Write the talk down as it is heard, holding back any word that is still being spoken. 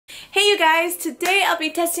Hey you guys, today I'll be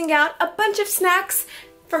testing out a bunch of snacks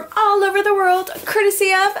from all over the world,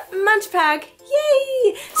 courtesy of MunchPak.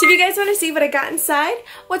 Yay! So if you guys want to see what I got inside,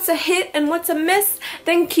 what's a hit and what's a miss,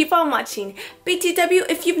 then keep on watching. BTW,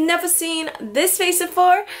 if you've never seen this face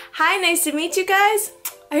before, hi, nice to meet you guys.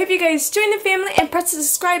 I hope you guys join the family and press the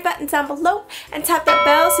subscribe button down below and tap that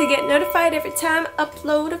bell so you get notified every time I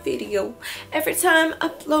upload a video.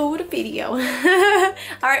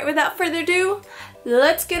 Alright, without further ado,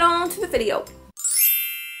 let's get on to the video.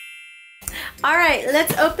 Alright,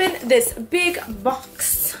 let's open this big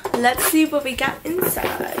box. Let's see what we got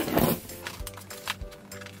inside.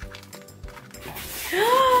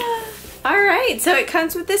 Alright, so it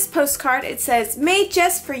comes with this postcard. It says, "Made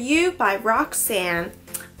just for you" by Roxanne.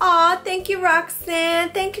 Aw, thank you, Roxanne.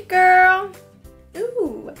 Thank you, girl.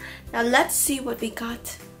 Ooh, now let's see what we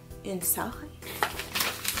got inside.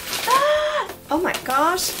 Oh my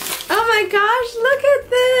gosh. Oh my gosh, look at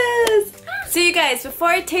this. So you guys, before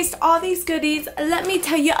I taste all these goodies, let me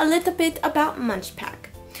tell you a little bit about MunchPak.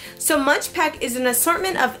 So MunchPak is an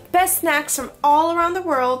assortment of best snacks from all around the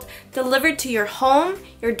world delivered to your home,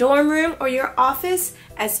 your dorm room, or your office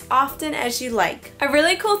as often as you like. A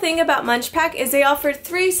really cool thing about MunchPak is they offer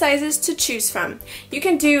 3 sizes to choose from. You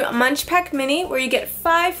can do MunchPak Mini, where you get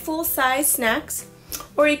 5 full-size snacks,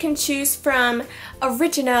 or you can choose from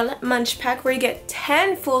Original MunchPak, where you get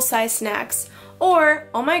 10 full-size snacks, or,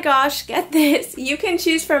 oh my gosh, get this, you can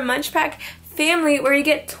choose from MunchPak Family, where you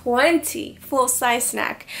get 20 full-size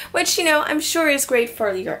snack, which, you know, I'm sure is great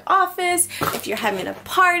for your office, if you're having a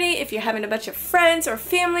party, if you're having a bunch of friends or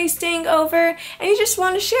family staying over, and you just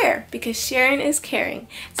want to share, because sharing is caring.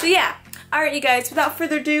 So yeah, alright you guys, without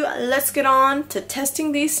further ado, let's get on to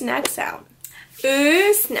testing these snacks out.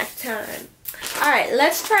 Ooh, snack time. Alright,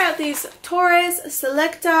 let's try out these Torres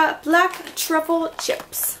Selecta Black Truffle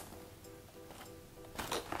Chips.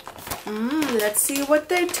 Let's see what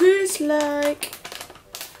they taste like.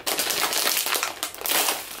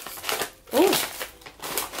 Ooh.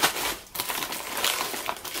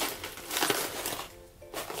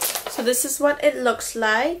 So this is what it looks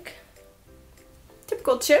like.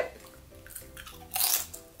 Typical chip.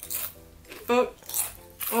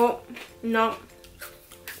 Oh, no.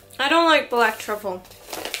 I don't like black truffle.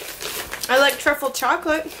 I like truffle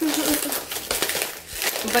chocolate.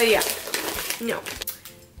 But yeah, no.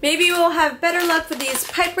 Maybe we'll have better luck with these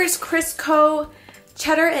Piper's Crisco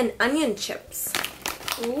cheddar and onion chips.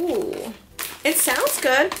 Ooh, it sounds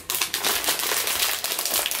good.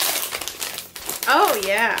 Oh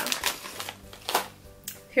yeah.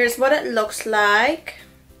 Here's what it looks like.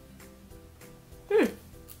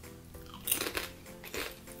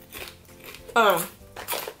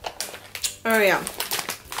 Oh yeah,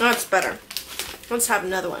 that's better. Let's have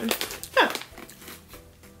another one.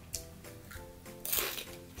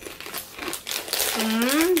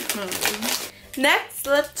 Next,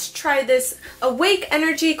 let's try this Awake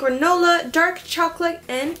Energy Granola Dark Chocolate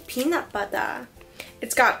and Peanut Butter.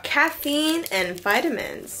 It's got caffeine and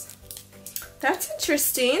vitamins. That's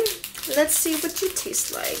interesting. Let's see what you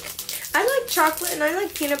taste like. I like chocolate and I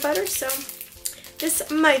like peanut butter, so this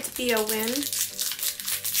might be a win.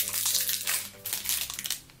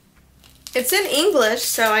 It's in English,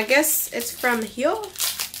 so I guess it's from here.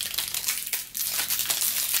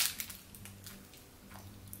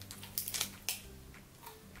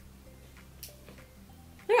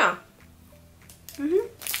 Yeah.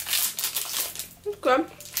 Okay.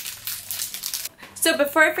 So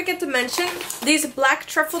before I forget to mention, these black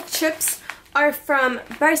truffle chips are from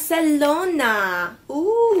Barcelona.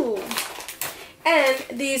 Ooh. And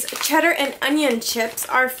these cheddar and onion chips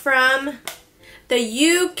are from the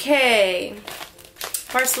UK.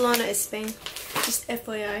 Barcelona is Spain. Just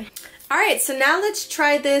FYI. Alright, so now let's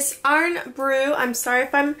try this Arn Brew. I'm sorry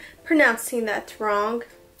if I'm pronouncing that wrong.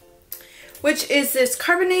 Which is this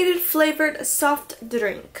carbonated flavored soft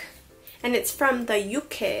drink. And it's from the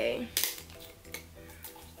UK.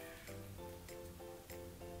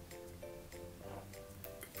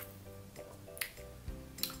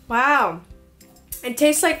 Wow. It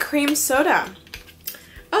tastes like cream soda.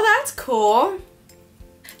 Oh, that's cool.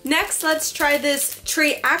 Next, let's try this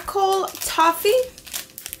Treacle Toffee.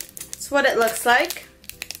 That's what it looks like.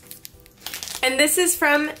 And this is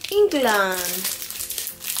from England.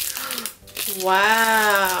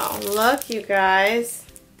 Wow, look you guys.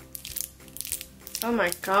 Oh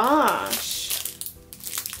my gosh.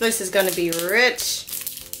 This is gonna be rich.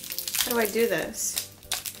 How do I do this?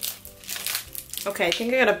 Okay, I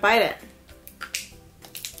think I gotta bite it.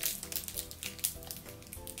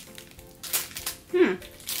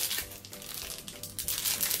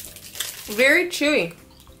 Very chewy.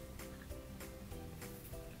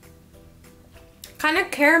 Kind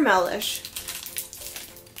of caramelish.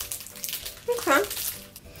 Okay.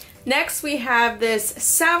 Next we have this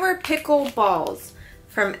sour pickle balls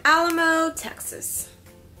from Alamo, Texas.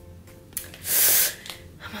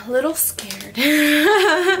 I'm a little scared.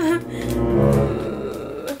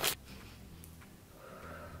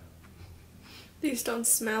 These don't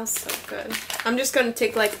smell so good. I'm just gonna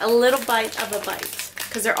take like a little bite of a bite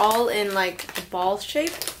because they're all in like a ball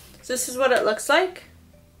shape. So this is what it looks like.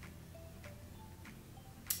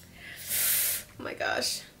 Oh my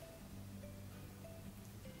gosh.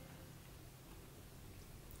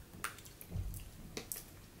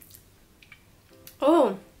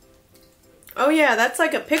 Oh. Oh yeah, that's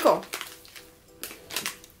like a pickle.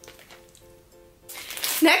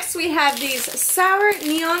 Next we have these sour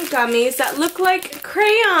neon gummies that look like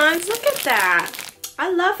crayons. Look at that.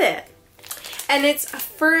 I love it. And it's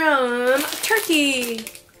from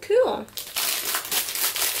Tarte. Cool.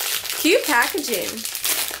 Cute packaging.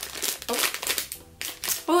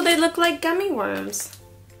 Oh, they look like gummy worms.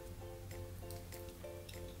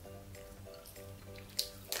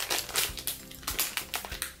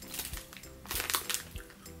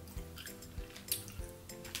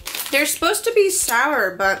 They're supposed to be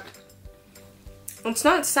sour, but it's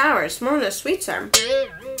not sour. It's more than a sweet sour.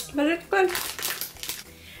 But it's good.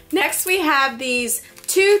 Next we have these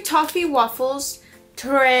 2 toffee waffles,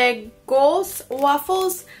 Tregolls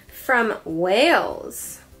waffles from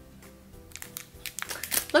Wales.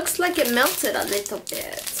 Looks like it melted a little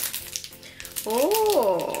bit.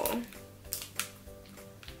 Oh.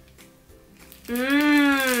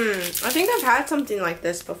 I think I've had something like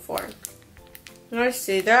this before. I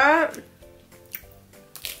see that.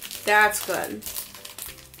 That's good.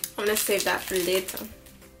 I'm gonna save that for later.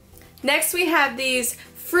 Next we have these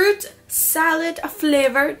fruit salad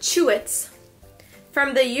flavor chewits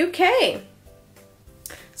from the UK.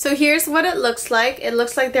 So here's what it looks like. It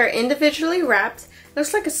looks like they're individually wrapped.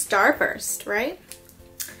 Looks like a starburst, right?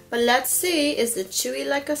 But let's see, is it chewy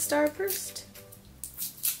like a starburst?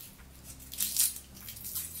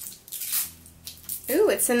 Ooh,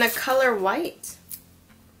 it's in the color white.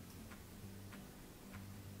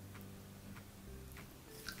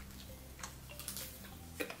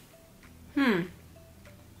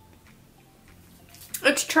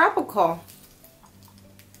 It's tropical.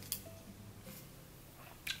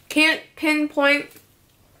 Can't pinpoint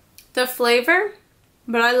the flavor,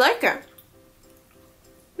 but I like it.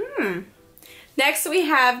 Next we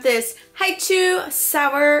have this Haichu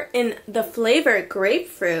sour in the flavor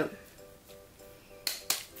grapefruit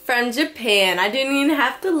from Japan. I didn't even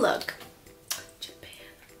have to look. Japan.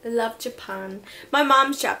 I love Japan. My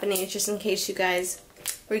mom's Japanese, just in case you guys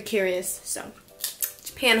were curious. So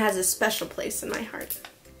Japan has a special place in my heart.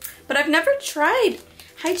 But I've never tried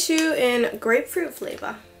Haichu in grapefruit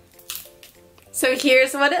flavor. So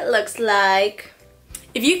here's what it looks like.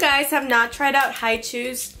 If you guys have not tried out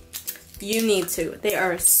Haichus, you need to. They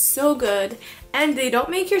are so good and they don't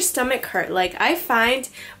make your stomach hurt. Like I find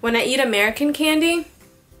when I eat American candy,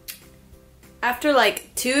 after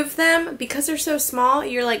like 2 of them, because they're so small,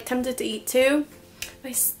 you're like tempted to eat 2.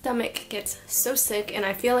 My stomach gets so sick and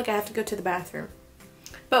I feel like I have to go to the bathroom.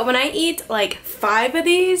 But when I eat like 5 of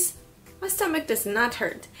these, my stomach does not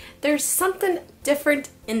hurt. There's something different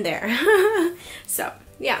in there. So,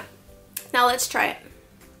 yeah. Now let's try it.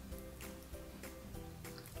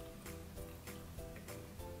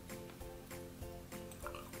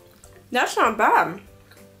 That's not bad.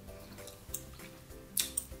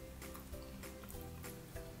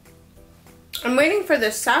 I'm waiting for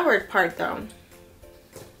the soured part though.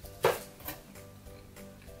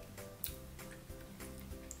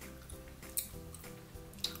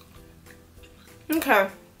 Okay,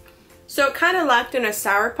 so it kind of lacked in a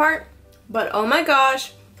sour part, but oh my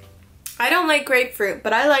gosh, I don't like grapefruit,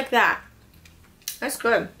 but I like that. That's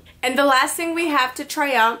good. And the last thing we have to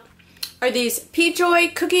try out are these P-Joy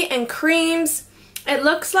cookie and creams. It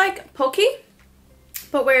looks like Pocky,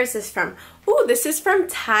 but where is this from? Ooh, this is from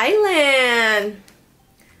Thailand.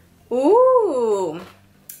 Ooh,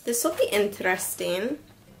 this will be interesting.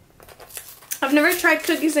 I've never tried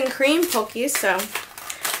cookies and cream Pocky, so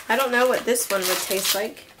I don't know what this one would taste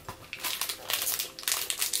like.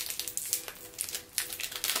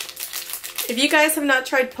 If you guys have not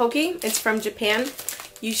tried Pocky, it's from Japan,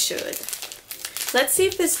 you should. Let's see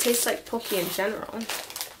if this tastes like Pocky in general.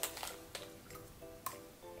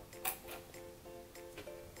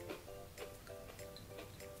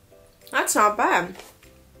 That's not bad.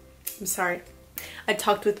 I'm sorry. I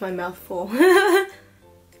talked with my mouth full.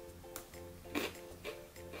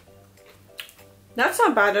 That's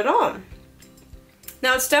not bad at all.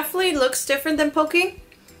 Now it definitely looks different than Pocky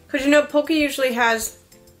Because you know, Poke usually has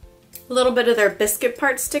a little bit of their biscuit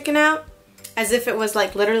part sticking out, as if it was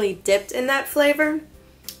like literally dipped in that flavor.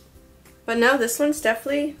 But no, this one's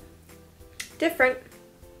definitely different.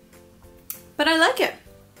 But I like it.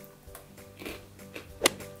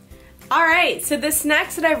 Alright, so the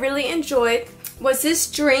snacks that I really enjoyed was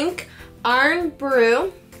this drink, Iron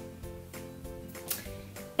Brew.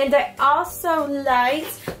 And I also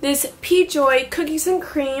liked this P-Joy cookies and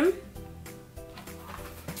cream.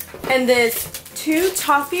 And this 2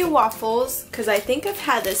 toffee waffles, because I think I've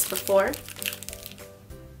had this before.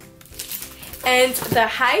 And the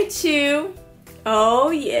High 2, oh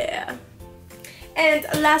yeah. And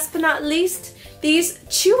last but not least, these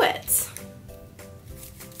Chewettes.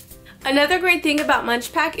 Another great thing about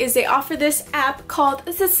MunchPak is they offer this app called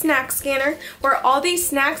the Snack Scanner, where all these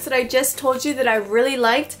snacks that I just told you that I really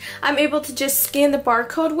liked, I'm able to just scan the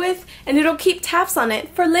barcode with, and it'll keep tabs on it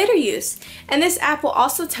for later use. And this app will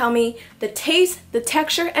also tell me the taste, the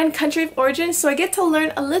texture, and country of origin, so I get to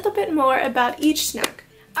learn a little bit more about each snack.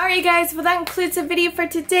 Alright guys, well that concludes the video for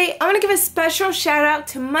today. I want to give a special shout out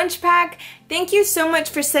to MunchPak. Thank you so much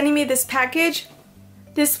for sending me this package.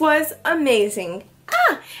 This was amazing.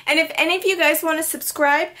 And if any of you guys want to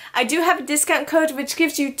subscribe, I do have a discount code which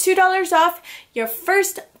gives you $2 off your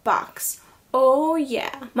first box. Oh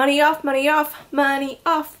yeah, money off, money off, money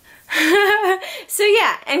off. So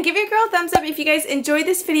yeah, and give your girl a thumbs up if you guys enjoyed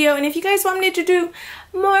this video and if you guys want me to do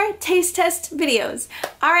more taste test videos.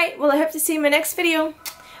 Alright, well I hope to see you in my next video.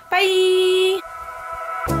 Bye!